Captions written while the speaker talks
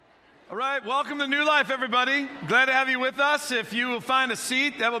All right, welcome to New Life, everybody. Glad to have you with us. If you will find a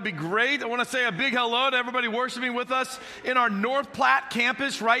seat, that would be great. I want to say a big hello to everybody worshiping with us in our North Platte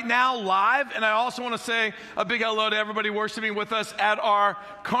campus right now, live. And I also want to say a big hello to everybody worshiping with us at our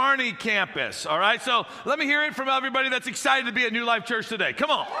Kearney campus. All right, so let me hear it from everybody that's excited to be at New Life Church today.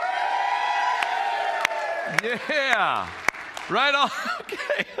 Come on. Yeah. Right on.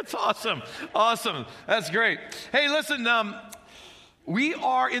 Okay, that's awesome. Awesome. That's great. Hey, listen, we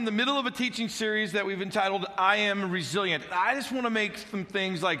are in the middle of a teaching series that we've entitled, I Am Resilient. I just want to make some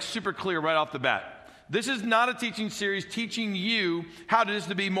things like super clear right off the bat. This is not a teaching series teaching you how it is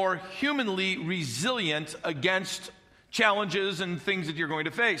to be more humanly resilient against challenges and things that you're going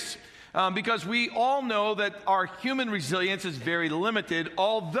to face. Because we all know that our human resilience is very limited,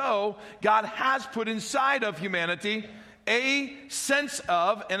 although God has put inside of humanity a sense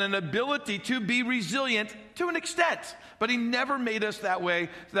of and an ability to be resilient to an extent. But he never made us that way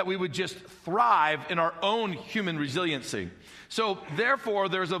so that we would just thrive in our own human resiliency. So therefore,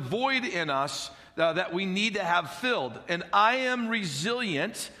 there's a void in us that we need to have filled. And I am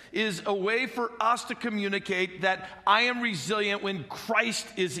resilient is a way for us to communicate that I am resilient when Christ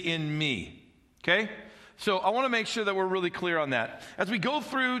is in me. Okay? So I want to make sure that we're really clear on that. As we go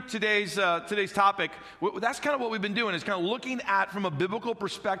through today's topic, that's kind of what we've been doing, is kind of looking at, from a biblical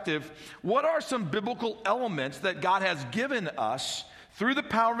perspective, what are some biblical elements that God has given us through the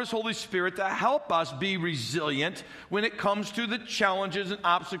power of His Holy Spirit to help us be resilient when it comes to the challenges and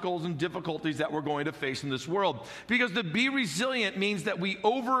obstacles and difficulties that we're going to face in this world. Because to be resilient means that we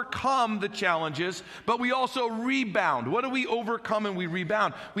overcome the challenges, but we also rebound. What do we overcome and we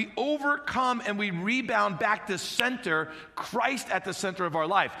rebound? We overcome and we rebound back to center, Christ at the center of our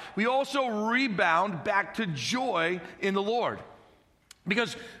life. We also rebound back to joy in the Lord.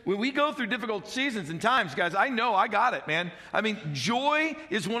 Because when we go through difficult seasons and times, guys, I know I got it, man. I mean, joy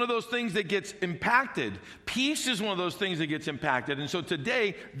is one of those things that gets impacted. Peace is one of those things that gets impacted. And so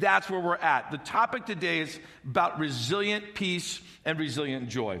today, that's where we're at. The topic today is about resilient peace and resilient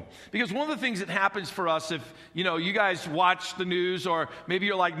joy. Because one of the things that happens for us, if you guys watch the news, or maybe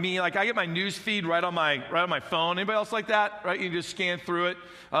you're like me, like I get my news feed right on my phone. Anybody else like that? Right? You just scan through it.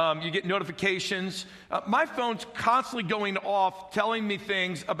 You get notifications. My phone's constantly going off, telling me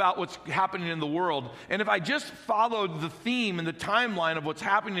things about what's happening in the world. And if I just followed the theme and the timeline of what's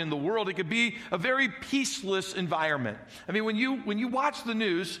happening in the world, it could be a very peaceless environment. I mean, when you watch the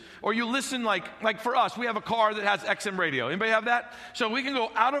news, or you listen, like for us, we have a car that has XM radio. Anybody have that? So we can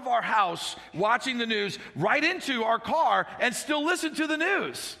go out of our house watching the news right into our car and still listen to the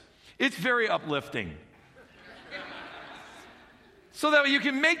news. It's very uplifting. So that you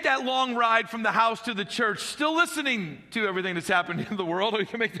can make that long ride from the house to the church, still listening to everything that's happening in the world, or you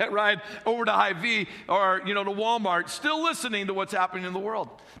can make that ride over to Hy-Vee or to Walmart, still listening to what's happening in the world.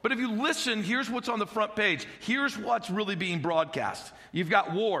 But if you listen, here's what's on the front page. Here's what's really being broadcast. You've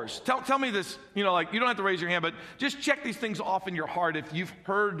got wars. Tell me this, you don't have to raise your hand, but just check these things off in your heart if you've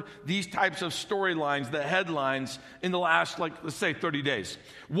heard these types of storylines, the headlines, in the last, let's say 30 days.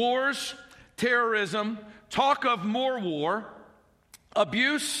 Wars, terrorism, talk of more war,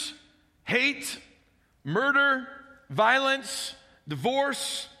 abuse, hate, murder, violence,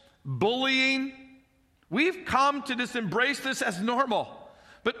 divorce, bullying. We've come to just embrace this as normal.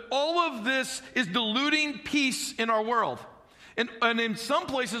 But all of this is diluting peace in our world. And in some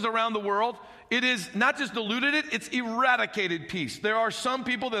places around the world, it is not just diluted it, it's eradicated peace. There are some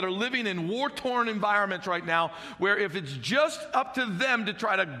people that are living in war-torn environments right now where if it's just up to them to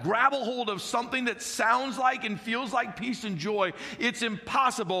try to grab a hold of something that sounds like and feels like peace and joy, it's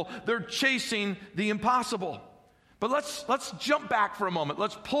impossible. They're chasing the impossible. But let's jump back for a moment.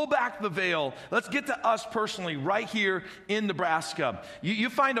 Let's pull back the veil. Let's get to us personally right here in Nebraska. You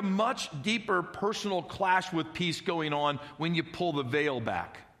find a much deeper personal clash with peace going on when you pull the veil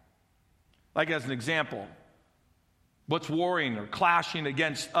back. Like as an example, what's warring or clashing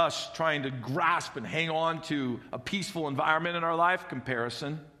against us trying to grasp and hang on to a peaceful environment in our life?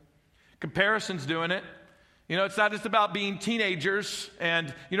 Comparison. Comparison's doing it. It's not just about being teenagers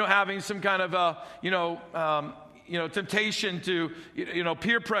and, having some kind of, temptation to,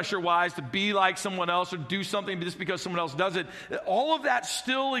 peer pressure wise to be like someone else or do something just because someone else does it. All of that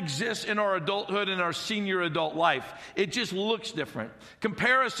still exists in our adulthood and our senior adult life. It just looks different.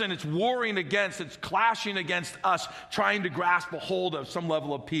 Comparison, it's warring against, it's clashing against us trying to grasp a hold of some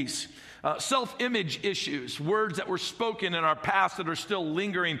level of peace. Self-image issues, words that were spoken in our past that are still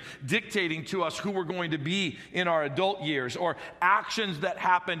lingering, dictating to us who we're going to be in our adult years, or actions that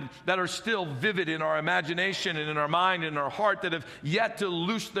happened that are still vivid in our imagination and in our mind and in our heart that have yet to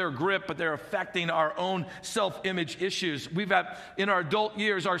loose their grip, but they're affecting our own self-image issues. We've had, in our adult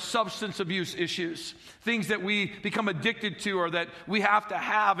years, our substance abuse issues, things that we become addicted to or that we have to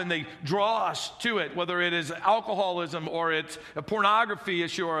have and they draw us to it, whether it is alcoholism or it's a pornography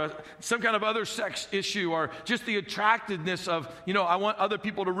issue or some kind of other sex issue or just the attractiveness of, I want other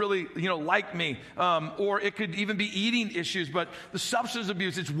people to really, like me. Or it could even be eating issues, but the substance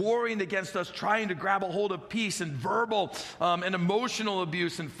abuse, it's warring against us, trying to grab a hold of peace, and verbal and emotional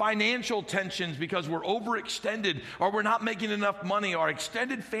abuse and financial tensions because we're overextended or we're not making enough money, or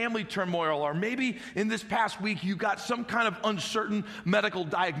extended family turmoil, or maybe in this past week you got some kind of uncertain medical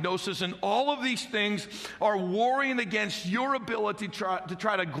diagnosis, and all of these things are warring against your ability to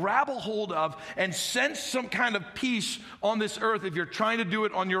try to grab a hold of and sense some kind of peace on this earth if you're trying to do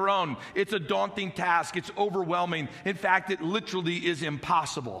it on your own. It's a daunting task. It's overwhelming. In fact, it literally is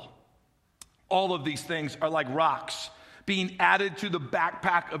impossible. All of these things are like rocks being added to the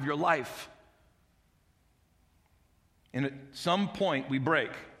backpack of your life. And at some point, we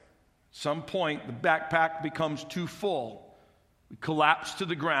break. Some point, the backpack becomes too full. We collapse to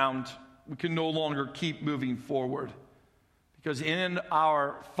the ground. We can no longer keep moving forward. Because in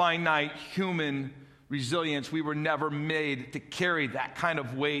our finite human resilience, we were never made to carry that kind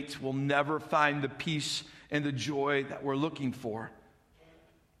of weight. We'll never find the peace and the joy that we're looking for.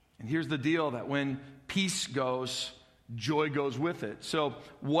 And here's the deal, that when peace goes, joy goes with it. So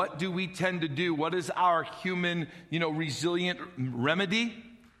what do we tend to do? What is our human, resilient remedy?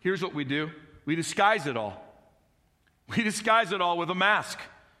 Here's what we do. We disguise it all. We disguise it all with a mask.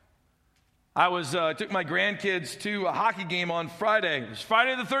 I took my grandkids to a hockey game on Friday. It was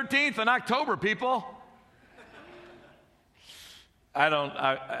Friday the 13th in October, people.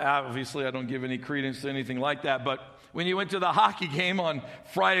 Obviously I don't give any credence to anything like that, but when you went to the hockey game on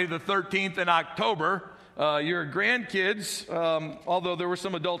Friday the 13th in October, your grandkids, although there were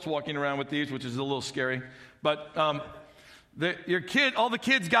some adults walking around with these, which is a little scary, but all the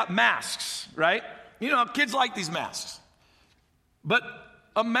kids got masks, right? Kids like these masks. But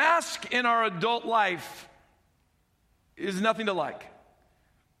a mask in our adult life is nothing to like.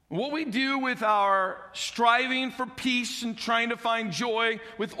 What we do with our striving for peace and trying to find joy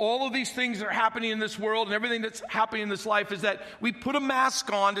with all of these things that are happening in this world and everything that's happening in this life is that we put a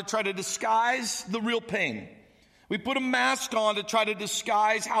mask on to try to disguise the real pain. We put a mask on to try to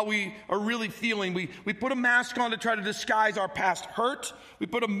disguise how we are really feeling. We put a mask on to try to disguise our past hurt. We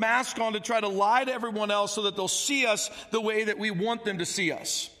put a mask on to try to lie to everyone else so that they'll see us the way that we want them to see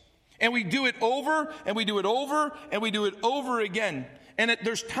us. And we do it over, and we do it over, and we do it over again. And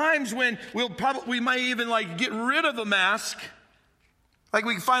there's times when we might even get rid of the mask. We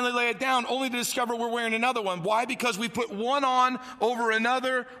can finally lay it down only to discover we're wearing another one. Why? Because we put one on over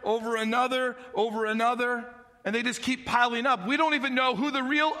another, over another, over another. And they just keep piling up. We don't even know who the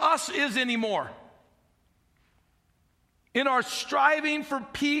real us is anymore. In our striving for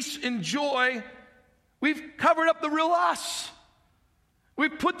peace and joy, we've covered up the real us.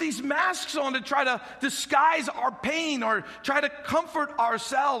 We've put these masks on to try to disguise our pain or try to comfort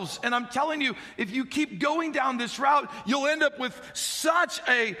ourselves. And I'm telling you, if you keep going down this route, you'll end up with such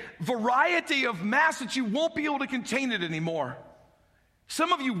a variety of masks that you won't be able to contain it anymore.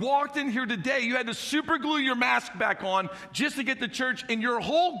 Some of you walked in here today, you had to super glue your mask back on just to get to church, and your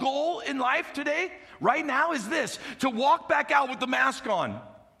whole goal in life today, right now, is this: to walk back out with the mask on.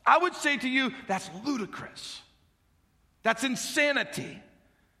 I would say to you, that's ludicrous. That's insanity.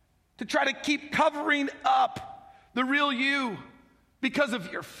 To try to keep covering up the real you because of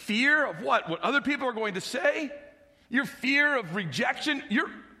your fear of what other people are going to say, your fear of rejection.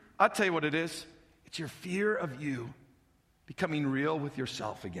 I'll tell you what it is. It's your fear of you becoming real with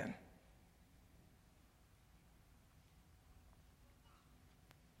yourself again.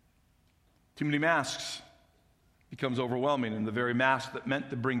 Too many masks becomes overwhelming, and the very mask that meant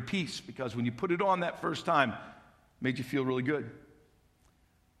to bring peace, because when you put it on that first time, it made you feel really good.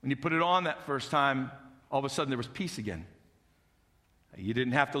 When you put it on that first time, all of a sudden there was peace again. You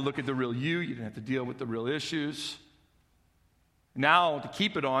didn't have to look at the real you didn't have to deal with the real issues. Now, to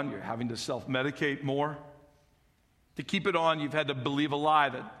keep it on, you're having to self-medicate more. To keep it on, you've had to believe a lie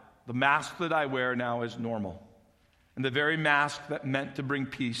that the mask that I wear now is normal. And the very mask that meant to bring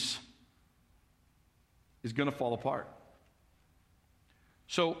peace is going to fall apart.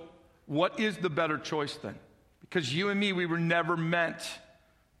 So, what is the better choice then? Because you and me, we were never meant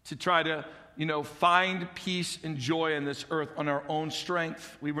to try to find peace and joy in this earth on our own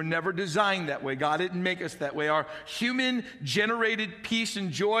strength. We were never designed that way. God didn't make us that way. Our human-generated peace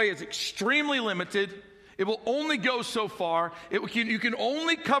and joy is extremely limited. It will only go so far. You can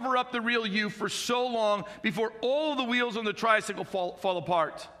only cover up the real you for so long before all of the wheels on the tricycle fall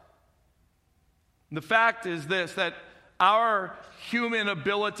apart. And the fact is this, that our human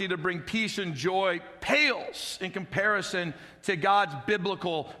ability to bring peace and joy pales in comparison to God's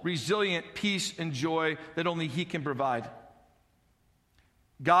biblical, resilient peace and joy that only He can provide.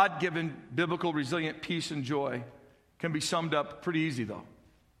 God-given, biblical, resilient peace and joy can be summed up pretty easy, though.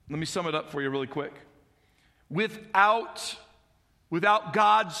 Let me sum it up for you really quick. Without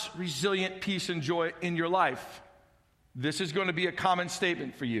God's resilient peace and joy in your life, this is going to be a common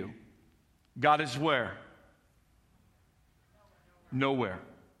statement for you. God is where? Nowhere.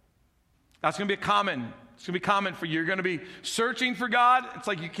 That's going to be it's going to be common for you. You're going to be searching for God. It's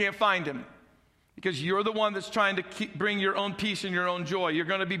like you can't find Him because you're the one that's trying to bring your own peace and your own joy. You're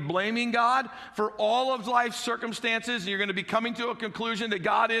going to be blaming God for all of life's circumstances, and you're going to be coming to a conclusion that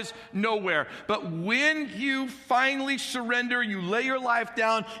God is nowhere. But when you finally surrender, you lay your life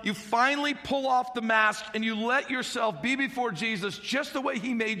down, you finally pull off the mask, and you let yourself be before Jesus just the way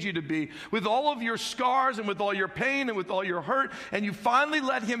He made you to be, with all of your scars and with all your pain and with all your hurt, and you finally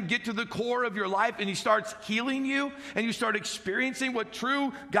let Him get to the core of your life, and He starts healing you, and you start experiencing what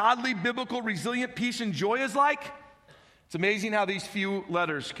true, godly, biblical, resilient peace and joy is like. It's amazing how these few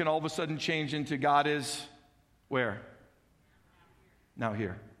letters can all of a sudden change into God is where? Now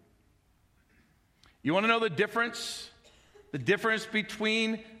here. You want to know the difference? The difference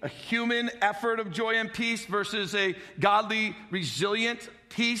between a human effort of joy and peace versus a godly, resilient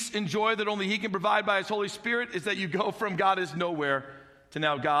peace and joy that only He can provide by His Holy Spirit is that you go from God is nowhere to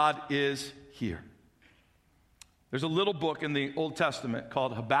now God is here. There's a little book in the Old Testament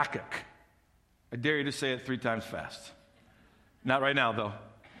called Habakkuk. I dare you to say it 3 times fast. Not right now, though.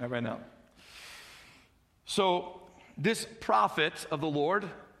 Not right now. So, this prophet of the Lord,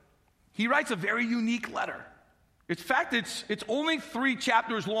 he writes a very unique letter. In fact, it's only 3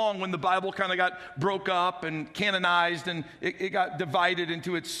 chapters long when the Bible kind of got broke up and canonized, and it got divided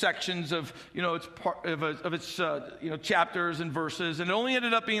into its sections of, its chapters and verses, and it only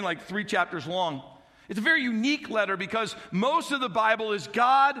ended up being like 3 chapters long. It's a very unique letter because most of the Bible is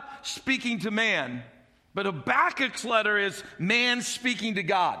God speaking to man. But Habakkuk's letter is man speaking to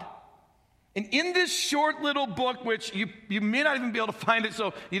God. And in this short little book, which you may not even be able to find it,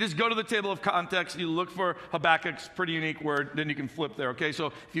 so you just go to the table of context, you look for Habakkuk's pretty unique word, then you can flip there, okay? So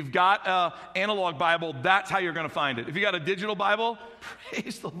if you've got an analog Bible, that's how you're going to find it. If you got a digital Bible,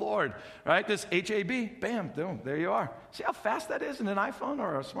 praise the Lord, right? This HAB, bam, boom, there you are. See how fast that is in an iPhone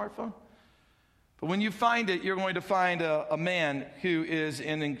or a smartphone? But when you find it, you're going to find a man who is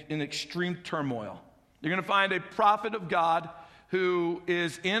in extreme turmoil. You're going to find a prophet of God who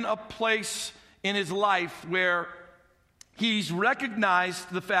is in a place in his life where he's recognized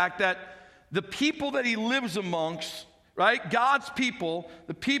the fact that the people that he lives amongst, right, God's people,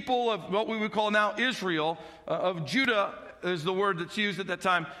 the people of what we would call now Israel, of Judah is the word that's used at that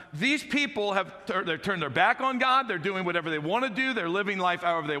time. These people they've turned their back on God. They're doing whatever they want to do. They're living life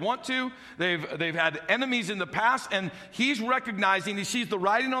however they want to. They've had enemies in the past, and he's recognizing, he sees the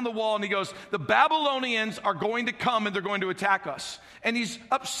writing on the wall, and he goes, the Babylonians are going to come and they're going to attack us. And he's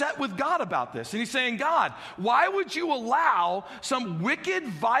upset with God about this. And he's saying, God, why would you allow some wicked,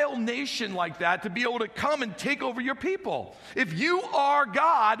 vile nation like that to be able to come and take over your people? If you are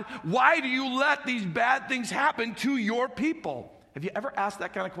God, why do you let these bad things happen to your people? Have you ever asked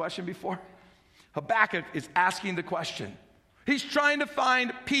that kind of question before? Habakkuk is asking the question. He's trying to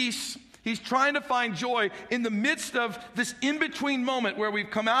find peace. He's trying to find joy in the midst of this in-between moment where we've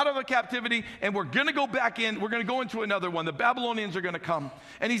come out of a captivity and we're going to go back in. We're going to go into another one. The Babylonians are going to come.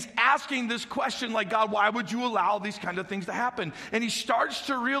 And he's asking this question like, God, why would you allow these kind of things to happen? And he starts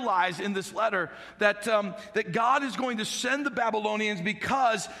to realize in this letter that God is going to send the Babylonians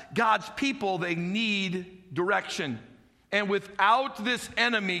because God's people, they need direction. And without this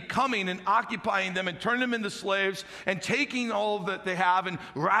enemy coming and occupying them and turning them into slaves and taking all that they have and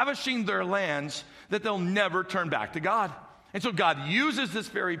ravishing their lands, that they'll never turn back to God. And so God uses this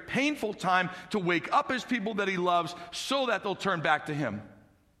very painful time to wake up his people that he loves so that they'll turn back to him.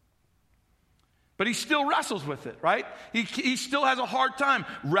 But he still wrestles with it, right? He still has a hard time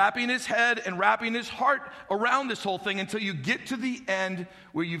wrapping his head and wrapping his heart around this whole thing until you get to the end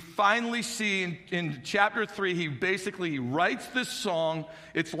where you finally see in chapter 3, he writes this song.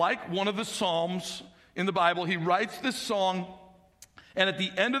 It's like one of the Psalms in the Bible. He writes this song, and at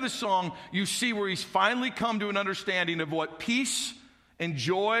the end of the song, you see where he's finally come to an understanding of what peace and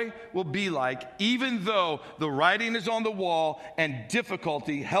joy will be like, even though the writing is on the wall and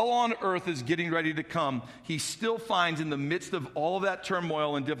difficulty, hell on earth is getting ready to come, he still finds in the midst of all of that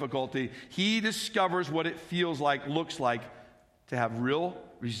turmoil and difficulty, he discovers what it feels like, looks like, to have real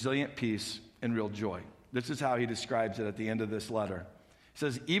resilient peace and real joy. This is how he describes it at the end of this letter. He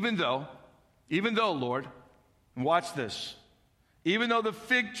says, even though, Lord, and watch this, even though the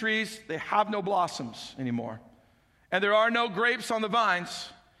fig trees, they have no blossoms anymore, and there are no grapes on the vines,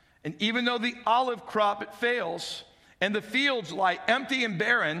 and even though the olive crop, it fails, and the fields lie empty and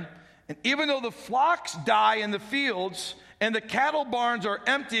barren, and even though the flocks die in the fields, and the cattle barns are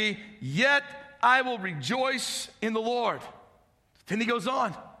empty, yet I will rejoice in the Lord. Then he goes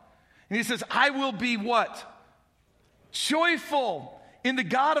on, and he says, I will be what? Joyful in the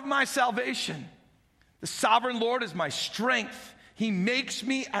God of my salvation. The sovereign Lord is my strength. He makes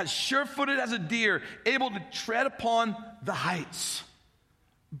me as sure-footed as a deer, able to tread upon the heights.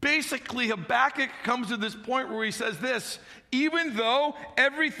 Basically, Habakkuk comes to this point where he says this, even though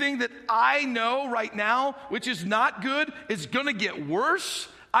everything that I know right now, which is not good, is going to get worse,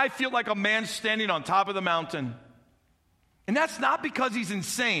 I feel like a man standing on top of the mountain. And that's not because he's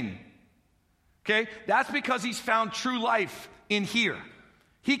insane, okay? That's because he's found true life in here.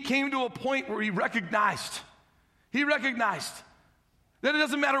 He came to a point where he recognized that it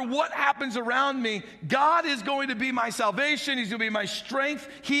doesn't matter what happens around me, God is going to be my salvation. He's going to be my strength.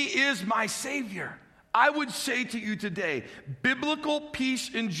 He is my Savior. I would say to you today, biblical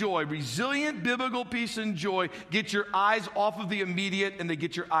peace and joy, resilient biblical peace and joy, get your eyes off of the immediate and they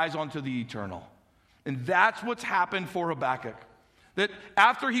get your eyes onto the eternal. And that's what's happened for Habakkuk. That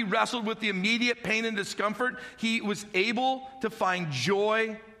after he wrestled with the immediate pain and discomfort, he was able to find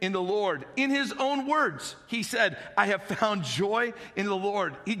joy in the Lord. In his own words, he said, I have found joy in the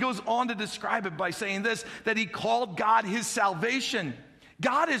Lord. He goes on to describe it by saying this, that he called God his salvation.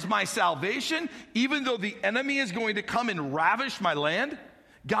 God is my salvation, even though the enemy is going to come and ravish my land.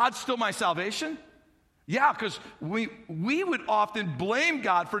 God's still my salvation. Yeah, because we would often blame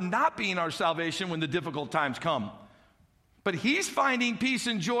God for not being our salvation when the difficult times come. But he's finding peace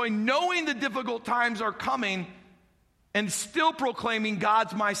and joy knowing the difficult times are coming and still proclaiming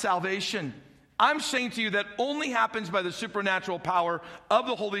God's my salvation. I'm saying to you that only happens by the supernatural power of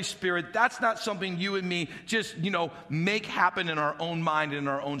the Holy Spirit. That's not something you and me just, make happen in our own mind and in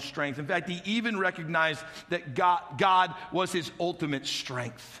our own strength. In fact, he even recognized that God was his ultimate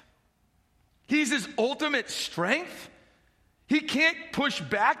strength. He's his ultimate strength. He can't push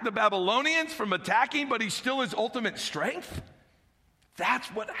back the Babylonians from attacking, but he's still his ultimate strength. That's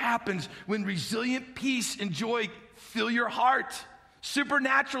what happens when resilient peace and joy fill your heart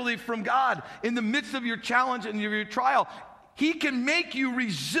supernaturally from God in the midst of your challenge and your trial. He can make you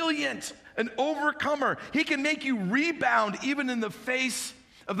resilient, an overcomer. He can make you rebound even in the face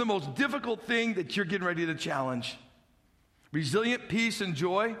of the most difficult thing that you're getting ready to challenge. Resilient peace and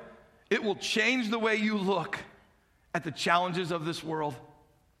joy, it will change the way you look at the challenges of this world.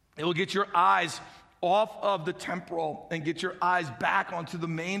 It will get your eyes off of the temporal and get your eyes back onto the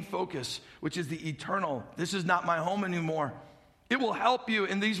main focus, which is the eternal. This is not my home anymore. It will help you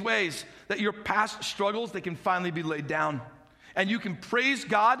in these ways that your past struggles, they can finally be laid down. And you can praise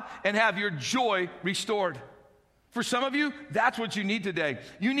God and have your joy restored. For some of you, that's what you need today.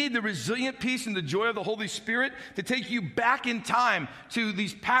 You need the resilient peace and the joy of the Holy Spirit to take you back in time to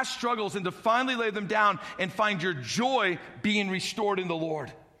these past struggles and to finally lay them down and find your joy being restored in the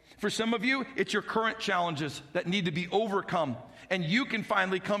Lord. For some of you, it's your current challenges that need to be overcome. And you can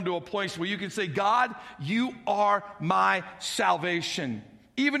finally come to a place where you can say, God, you are my salvation.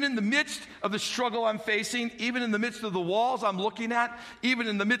 Even in the midst of the struggle I'm facing, even in the midst of the walls I'm looking at, even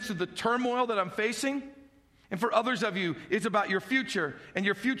in the midst of the turmoil that I'm facing. And for others of you, it's about your future and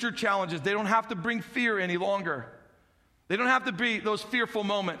your future challenges. They don't have to bring fear any longer. They don't have to be those fearful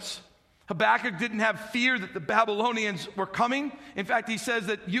moments. Habakkuk didn't have fear that the Babylonians were coming. In fact, he says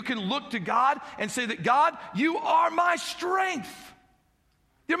that you can look to God and say that, God, you are my strength.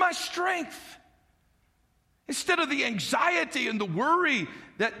 You're my strength. Instead of the anxiety and the worry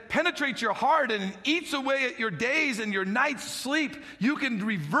that penetrates your heart and eats away at your days and your night's sleep, you can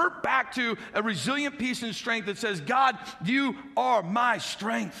revert back to a resilient peace and strength that says, God, you are my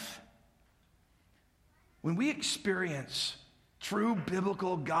strength. When we experience true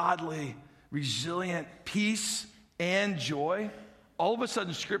biblical, godly, resilient peace and joy, all of a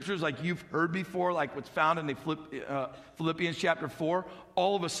sudden scriptures like you've heard before, like what's found in the Philippians chapter 4,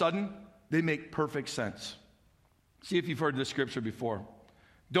 all of a sudden they make perfect sense. See if you've heard this scripture before.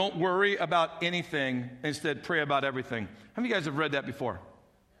 Don't worry about anything. Instead, pray about everything. How many of you guys have read that before?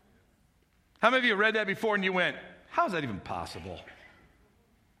 How many of you read that before and you went, how is that even possible?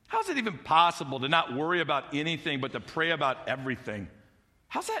 How's it even possible to not worry about anything but to pray about everything?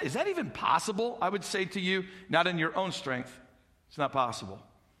 How's that? Is that even possible? I would say to you, not in your own strength. It's not possible.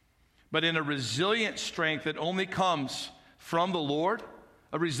 But in a resilient strength that only comes from the Lord,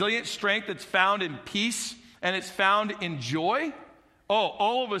 a resilient strength that's found in peace and it's found in joy. Oh,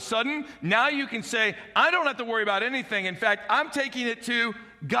 all of a sudden, now you can say, I don't have to worry about anything. In fact, I'm taking it to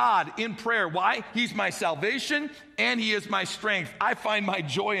God in prayer. Why? He's my salvation and He is my strength. I find my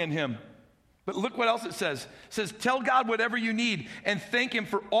joy in Him. But look what else it says. It says, tell God whatever you need and thank Him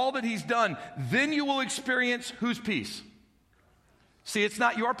for all that He's done. Then you will experience whose peace? See, it's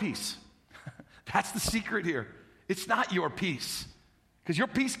not your peace. That's the secret here. It's not your peace. Because your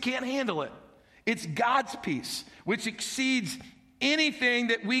peace can't handle it. It's God's peace, which exceeds anything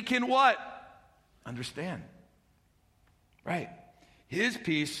that we can what? Understand. Right. His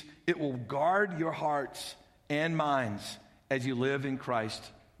peace, it will guard your hearts and minds as you live in Christ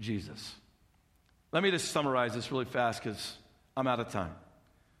Jesus. Let me just summarize this really fast because I'm out of time.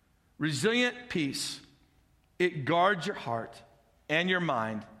 Resilient peace, it guards your heart and your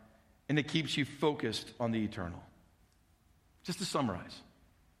mind, and it keeps you focused on the eternal. Just to summarize,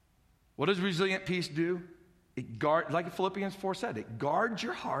 what does resilient peace do? It guards, like Philippians 4 said, it guards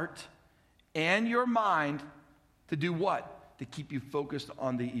your heart and your mind to do what? To keep you focused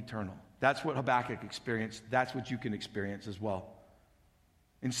on the eternal. That's what Habakkuk experienced. That's what you can experience as well.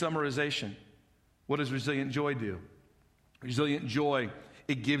 In summarization, what does resilient joy do? Resilient joy,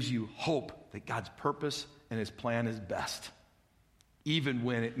 it gives you hope that God's purpose and His plan is best, even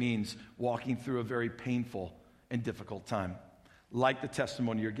when it means walking through a very painful and difficult time, like the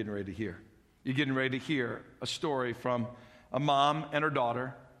testimony you're getting ready to hear. You're getting ready to hear a story from a mom and her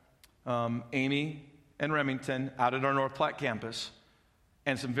daughter, Amy and Remington, out at our North Platte campus,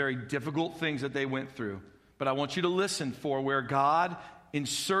 and some very difficult things that they went through. But I want you to listen for where God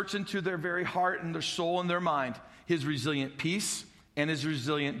inserts into their very heart and their soul and their mind His resilient peace and His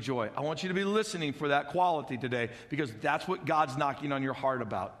resilient joy. I want you to be listening for that quality today, because that's what God's knocking on your heart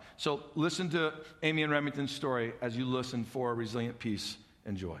about. So listen to Amy and Remington's story as you listen for resilient peace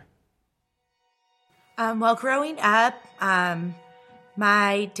and joy. Well, growing up,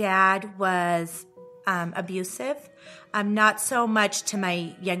 my dad was abusive. Not so much to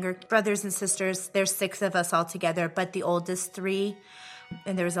my younger brothers and sisters. There's 6 of us all together, but the oldest 3,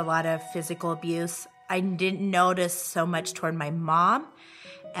 and there was a lot of physical abuse. I didn't notice so much toward my mom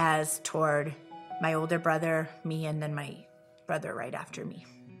as toward my older brother, me, and then my brother right after me.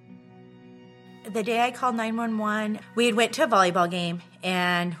 The day I called 911, we had went to a volleyball game,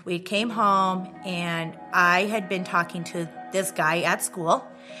 and we came home, and I had been talking to this guy at school,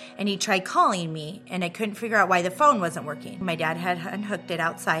 and he tried calling me, and I couldn't figure out why the phone wasn't working. My dad had unhooked it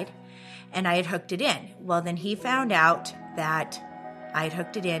outside, and I had hooked it in. Well, then he found out that I had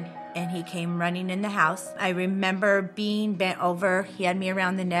hooked it in, and he came running in the house. I remember being bent over. He had me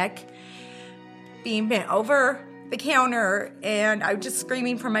around the neck, being bent over the counter, and I was just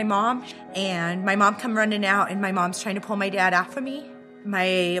screaming for my mom. And my mom come running out, and my mom's trying to pull my dad off of me.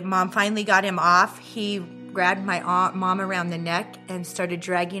 My mom finally got him off. He grabbed my mom around the neck and started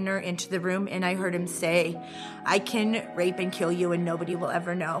dragging her into the room, and I heard him say, I can rape and kill you and nobody will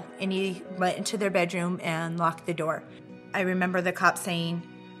ever know. And he went into their bedroom and locked the door. I remember the cop saying,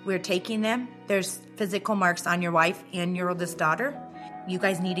 we're taking them. There's physical marks on your wife and your oldest daughter. You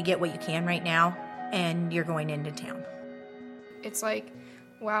guys need to get what you can right now, and you're going into town. It's like,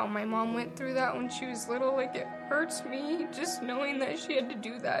 wow, my mom went through that when she was little. Like, it hurts me just knowing that she had to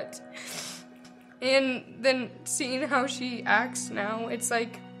do that. And then seeing how she acts now, it's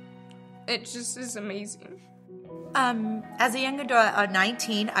like, it just is amazing. As a young adult at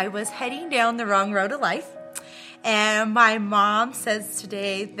 19, I was heading down the wrong road of life. And my mom says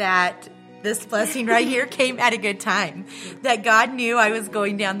today that this blessing right here came at a good time, that God knew I was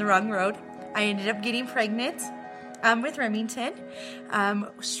going down the wrong road. I ended up getting pregnant with Remington,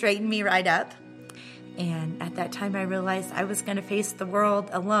 straightened me right up. And at that time, I realized I was going to face the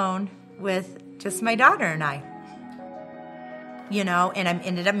world alone with just my daughter and I. You know, and I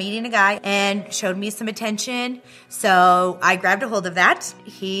ended up meeting a guy and showed me some attention. So I grabbed a hold of that.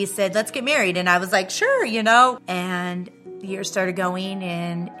 He said, let's get married. And I was like, sure, you know. And the years started going,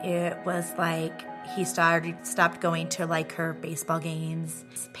 and it was like he stopped going to like her baseball games,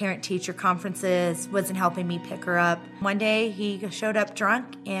 parent-teacher conferences, wasn't helping me pick her up. One day he showed up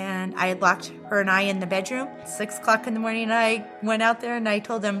drunk, and I had locked her and I in the bedroom. 6 o'clock in the morning, I went out there and I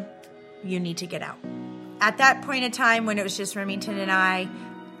told him, you need to get out. At that point in time, when it was just Remington and I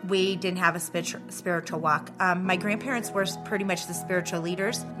we didn't have a spiritual walk. My grandparents were pretty much the spiritual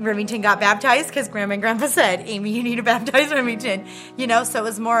leaders. Remington got baptized because Grandma and Grandpa said, Amy, you need to baptize Remington. So it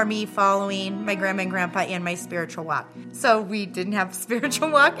was more me following my Grandma and Grandpa in my spiritual walk. So we didn't have a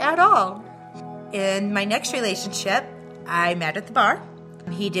spiritual walk at all. In my next relationship, I met at the bar.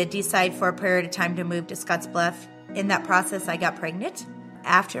 He did decide for a period of time to move to Scottsbluff. In that process, I got pregnant.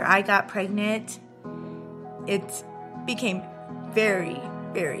 After I got pregnant, it became very,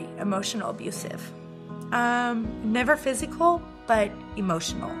 very emotional abusive. Never physical, but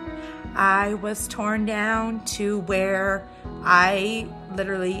emotional. I was torn down to where I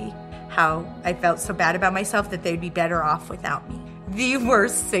felt so bad about myself that they'd be better off without me. The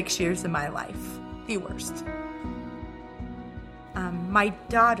worst 6 years of my life. The worst. My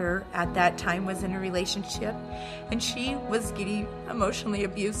daughter at that time was in a relationship, and she was getting emotionally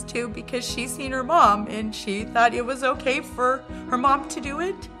abused too because she seen her mom and she thought it was okay for her mom to do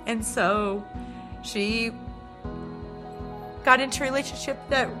it. And so she got into a relationship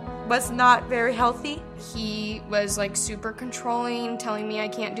that was not very healthy. He was like super controlling, telling me I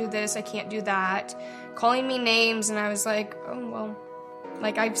can't do this, I can't do that, calling me names, and I was like, oh, well,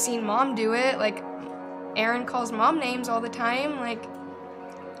 like I've seen mom do it, like Aaron calls mom names all the time, like,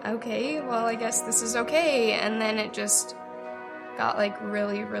 okay, well, I guess this is okay. And then it just got like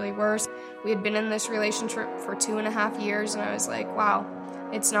really, really worse. We had been in this relationship for 2.5 years, and I was like, wow,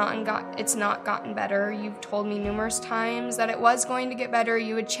 it's not gotten better. You've told me numerous times that it was going to get better,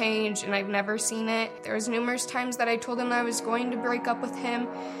 you would change, and I've never seen it. There was numerous times that I told him I was going to break up with him,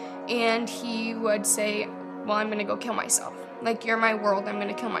 and he would say, well, I'm going to go kill myself. Like, you're my world, I'm going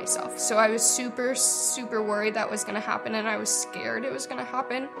to kill myself. So I was super, super worried that was going to happen, and I was scared it was going to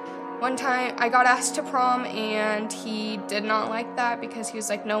happen. One time, I got asked to prom, and he did not like that because he was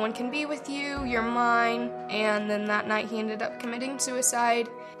like, no one can be with you, you're mine. And then that night, he ended up committing suicide.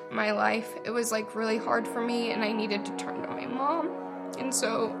 My life, it was like really hard for me, and I needed to turn to my mom. And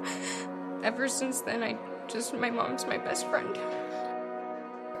so, ever since then, my mom's my best friend.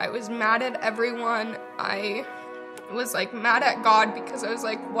 I was mad at everyone. I was like mad at God because I was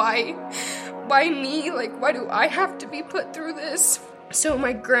like, why me? Like, why do I have to be put through this? So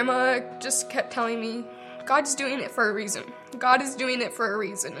my grandma just kept telling me, God's doing it for a reason. God is doing it for a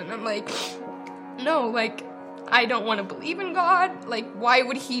reason. And I'm like, no, like, I don't want to believe in God. Like, why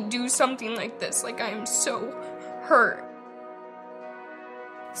would he do something like this? Like, I'm so hurt.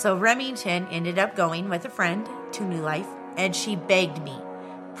 So Remington ended up going with a friend to New Life, and she begged me,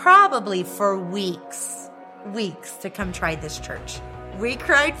 probably for weeks to come try this church. We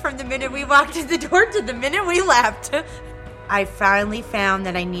cried from the minute we walked in the door to the minute we left. I finally found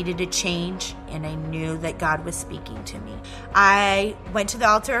that I needed to change, and I knew that God was speaking to me. I went to the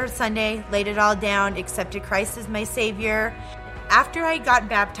altar Sunday, laid it all down, accepted Christ as my Savior. After I got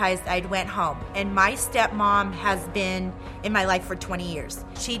baptized, I went home, and my stepmom has been in my life for 20 years.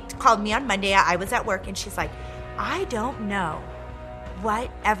 She called me on Monday. I was at work, and she's like, I don't know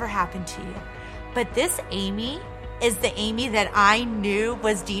what ever happened to you, but this Amy is the Amy that I knew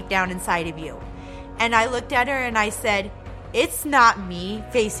was deep down inside of you. And I looked at her and I said, it's not me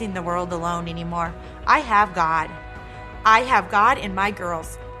facing the world alone anymore. I have God. I have God and my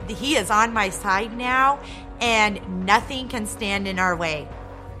girls. He is on my side now, and nothing can stand in our way.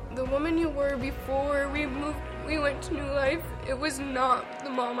 The woman you were before we went to New Life, it was not the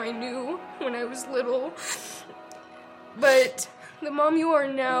mom I knew when I was little. But the mom you are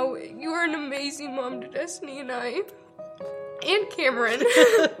now, you are an amazing mom to Destiny and I, and Cameron.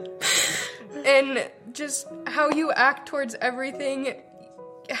 And just how you act towards everything,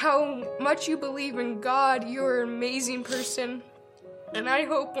 how much you believe in God, you're an amazing person. And I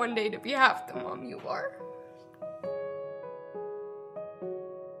hope one day to be half the mom you are.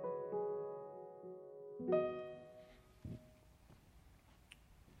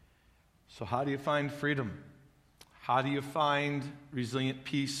 So how do you find freedom? How do you find resilient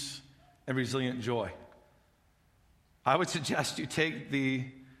peace and resilient joy? I would suggest you take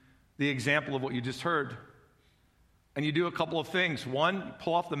the example of what you just heard, and you do a couple of things. One, you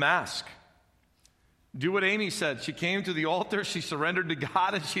pull off the mask. Do what Amy said. She came to the altar, she surrendered to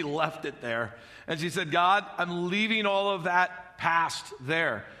God, and she left it there. And she said, God, I'm leaving all of that past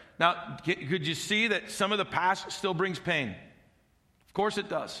there. Now, could you see that some of the past still brings pain? Of course it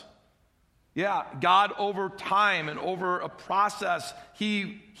does. Yeah, God over time and over a process,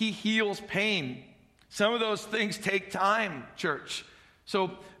 He heals pain. Some of those things take time, church.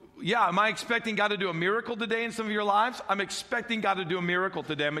 So, yeah, am I expecting God to do a miracle today in some of your lives? I'm expecting God to do a miracle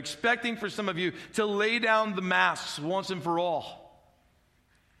today. I'm expecting for some of you to lay down the masks once and for all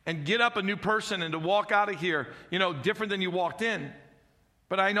and get up a new person and to walk out of here, different than you walked in.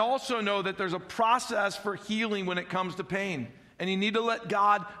 But I also know that there's a process for healing when it comes to pain. And you need to let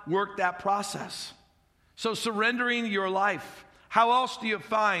God work that process. So surrendering your life. How else do you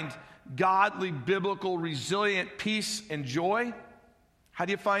find godly, biblical, resilient peace and joy? How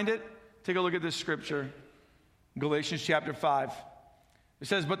do you find it? Take a look at this scripture. Galatians chapter 5. It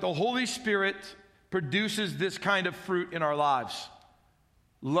says, but the Holy Spirit produces this kind of fruit in our lives.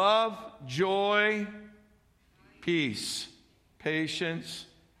 Love, joy, peace, patience,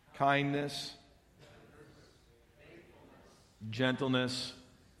 kindness, gentleness.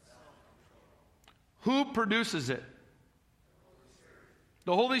 Who produces it?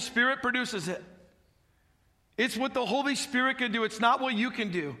 The Holy Spirit produces it. It's what the Holy Spirit can do. It's not what you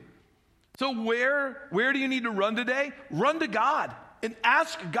can do. So where do you need to run today? Run to God and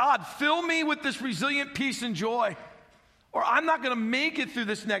ask God, fill me with this resilient peace and joy. Or I'm not going to make it through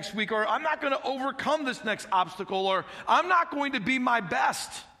this next week. Or I'm not going to overcome this next obstacle. Or I'm not going to be my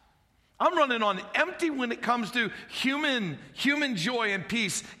best. I'm running on empty when it comes to human joy and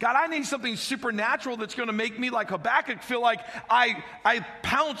peace. God, I need something supernatural that's going to make me like Habakkuk feel like I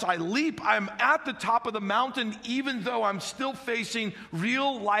pounce, I leap, I'm at the top of the mountain even though I'm still facing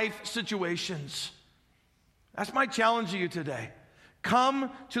real life situations. That's my challenge to you today.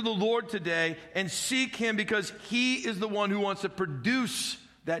 Come to the Lord today and seek Him because He is the one who wants to produce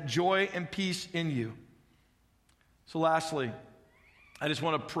that joy and peace in you. So lastly, I just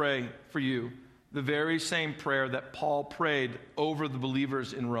want to pray for you the very same prayer that Paul prayed over the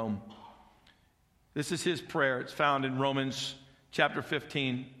believers in Rome. This is his prayer. It's found in Romans chapter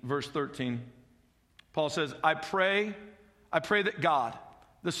 15, verse 13. Paul says, I pray that God,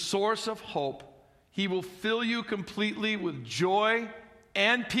 the source of hope, He will fill you completely with joy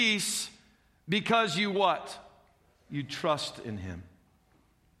and peace because you what? You trust in Him.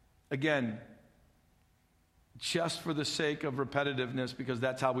 Again, just for the sake of repetitiveness, because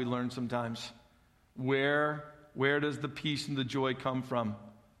that's how we learn sometimes. Where does the peace and the joy come from?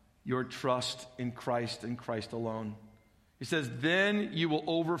 Your trust in Christ and Christ alone. He says, then you will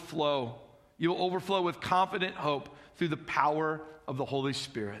overflow. You will overflow with confident hope through the power of the Holy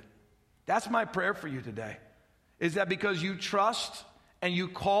Spirit. That's my prayer for you today, is that because you trust and you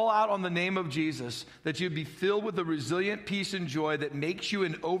call out on the name of Jesus, that you'd be filled with a resilient peace and joy that makes you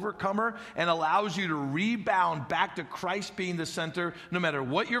an overcomer and allows you to rebound back to Christ being the center, no matter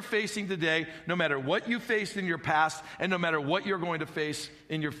what you're facing today, no matter what you faced in your past, and no matter what you're going to face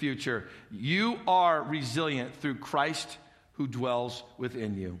in your future. You are resilient through Christ who dwells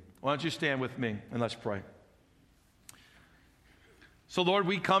within you. Why don't you stand with me and let's pray. So, Lord,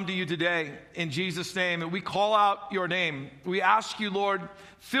 we come to you today in Jesus' name, and we call out your name. We ask you, Lord,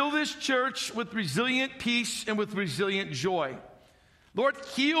 fill this church with resilient peace and with resilient joy. Lord,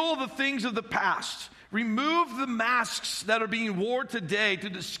 heal the things of the past. Remove the masks that are being worn today to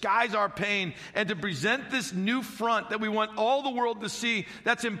disguise our pain and to present this new front that we want all the world to see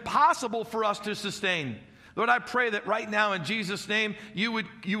that's impossible for us to sustain. Lord, I pray that right now in Jesus' name, you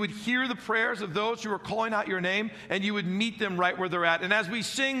would hear the prayers of those who are calling out your name, and you would meet them right where they're at. And as we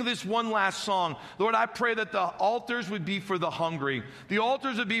sing this one last song, Lord, I pray that the altars would be for the hungry. The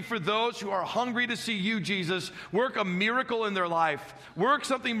altars would be for those who are hungry to see you, Jesus, work a miracle in their life, work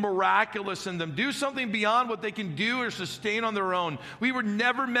something miraculous in them, do something beyond what they can do or sustain on their own. We were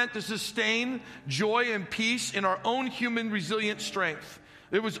never meant to sustain joy and peace in our own human resilient strength.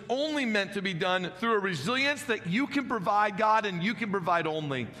 It was only meant to be done through a resilience that you can provide, God, and you can provide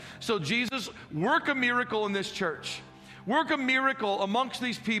only. So, Jesus, work a miracle in this church. Work a miracle amongst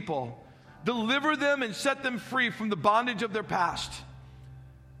these people. Deliver them and set them free from the bondage of their past.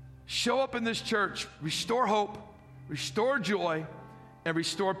 Show up in this church. Restore hope, restore joy, and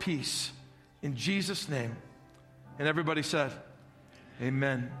restore peace. In Jesus' name. And everybody said,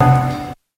 amen.